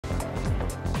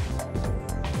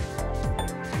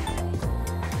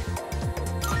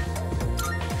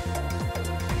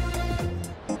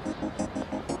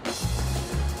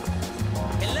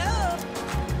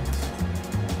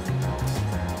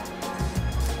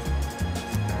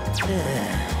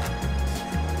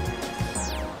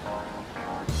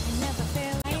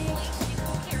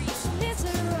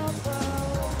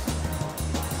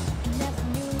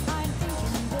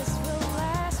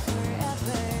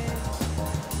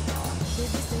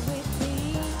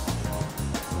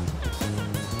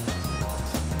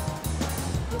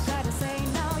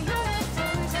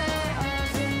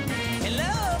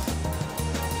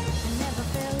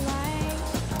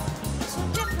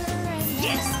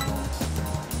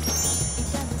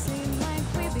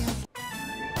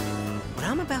What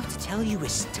I'm about to tell you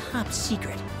is top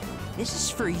secret. This is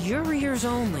for your ears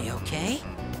only, okay?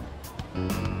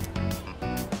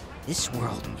 This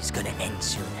world is gonna end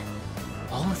soon.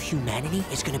 All of humanity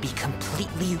is gonna be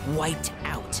completely wiped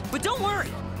out. But don't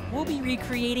worry! We'll be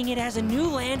recreating it as a new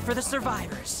land for the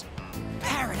survivors.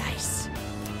 Paradise.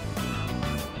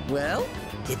 Well,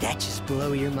 did that just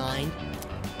blow your mind?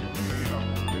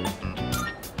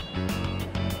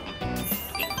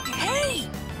 Hey!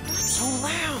 Not so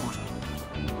loud!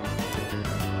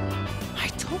 I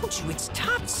told you it's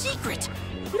top secret!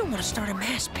 We don't want to start a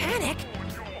mass panic!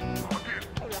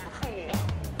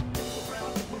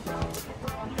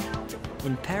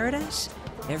 In paradise,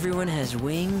 everyone has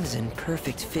wings and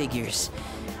perfect figures.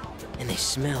 And they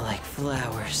smell like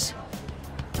flowers.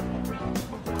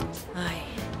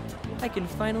 I can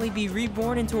finally be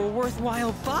reborn into a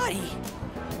worthwhile body!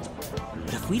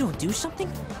 But if we don't do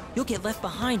something, you'll get left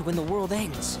behind when the world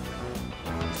ends.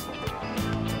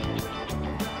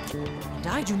 And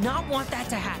I do not want that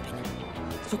to happen.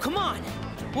 So come on,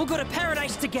 we'll go to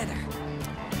paradise together.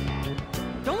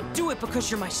 Don't do it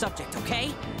because you're my subject,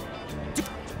 okay?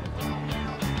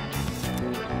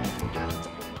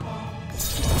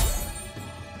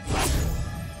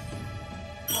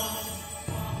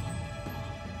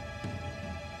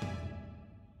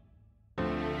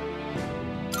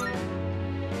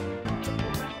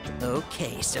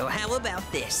 Okay, so how about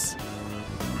this?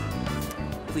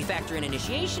 If we factor in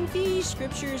initiation fees,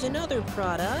 scriptures, and other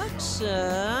products,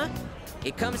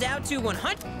 it comes out to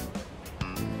 100.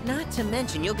 Not to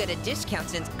mention, you'll get a discount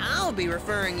since I'll be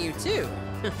referring you too.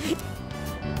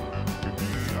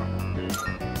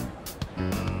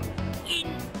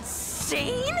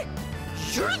 Insane?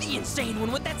 You're the insane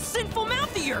one with that sinful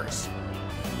mouth of yours!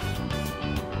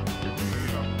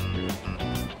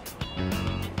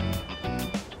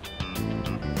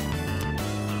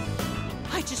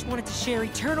 I just wanted to share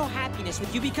eternal happiness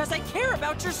with you because I care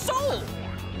about your soul!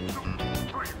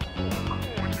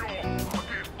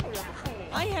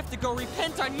 I have to go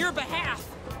repent on your behalf!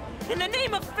 In the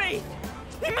name of faith!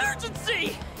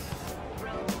 Emergency!